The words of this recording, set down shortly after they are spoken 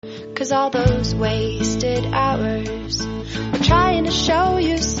'cause all those wasted hours were trying to show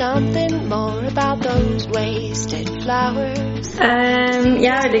you something more about those wasted flowers.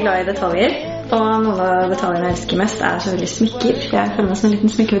 Jeg veldig glad I detaljer, og noen av detaljene jeg elsker mest selvfølgelig smykker. Jeg føler meg som en liten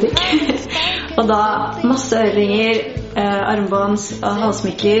smykkebutikk. Og da masse øreringer, armbånd og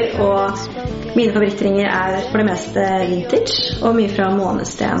halsmykker, og mine favorittringer for det meste vintage, og mye fra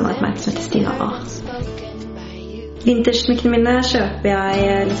Månesten og et merke som heter Stina A. Vintage-smykkene mine kjøper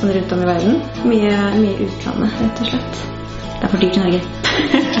jeg litt sånn rundt om I verden. Mye utlandet, rett og slett. Det for dyrt I Norge.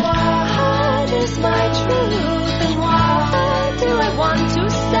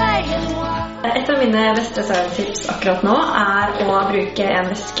 Et av mine beste stylingtriks akkurat nå å bruke en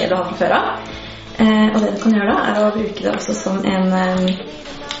veske du har fra før av. Og det du kan gjøre da å bruke det også som en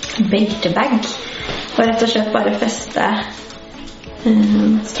beltebag. Og rett og slett bare feste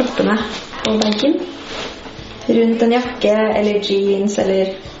stroppene på bagen rundt en jakke eller jeans eller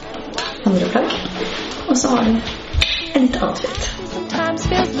andre plagg. Og så har du en litt outfit. Sometimes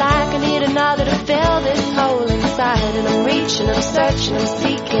feels like I need another to fill this hole inside, and I'm reaching, I'm searching, I'm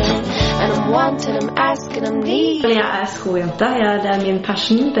seeking, and I'm wanting, I'm asking, I'm needing. Jeg skojente, det min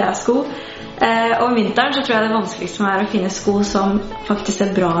passion, det sko. Og om vinteren så tror jeg det vanskeligste for meg å finne sko som faktisk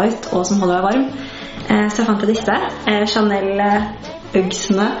ser bra ut og som holder deg varm. Så jeg fant disse, Chanel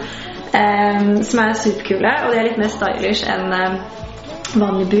Uggsene, som superkule, og de litt mer stylish enn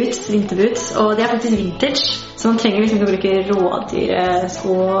vanlige boots, vinterboots, og de faktisk vintage, så man trenger liksom ikke å bruke rådyre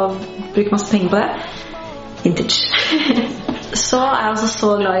sko og bruke masse penger på det. Vintage. Så jeg også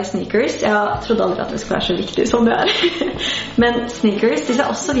så glad I sneakers. Jeg trodde aldri at det skulle være så viktig som det Men sneakers, de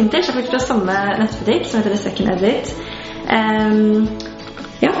også vintage. Jeg faktisk fra samme nettbutikk som heter The Second Edit.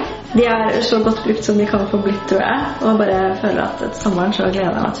 Ja, de så godt brukt som de kan få blitt, tror jeg. Og bare føler at et sommeren så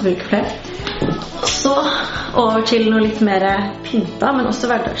gleder jeg meg til å bruke flere. Så over til noe litt mer pynta, men også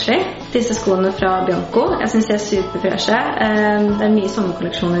hverdagslig. Disse skoene fra Bianco. Jeg synes de superfreshe. Det mye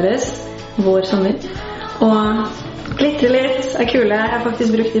sommerkolleksjoner deres. Vår sommer. Og glitrer litt, kule. Jeg har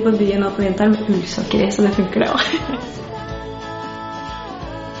faktisk brukt de på byen nå på vinteren med ullsokker I, så det funker det også.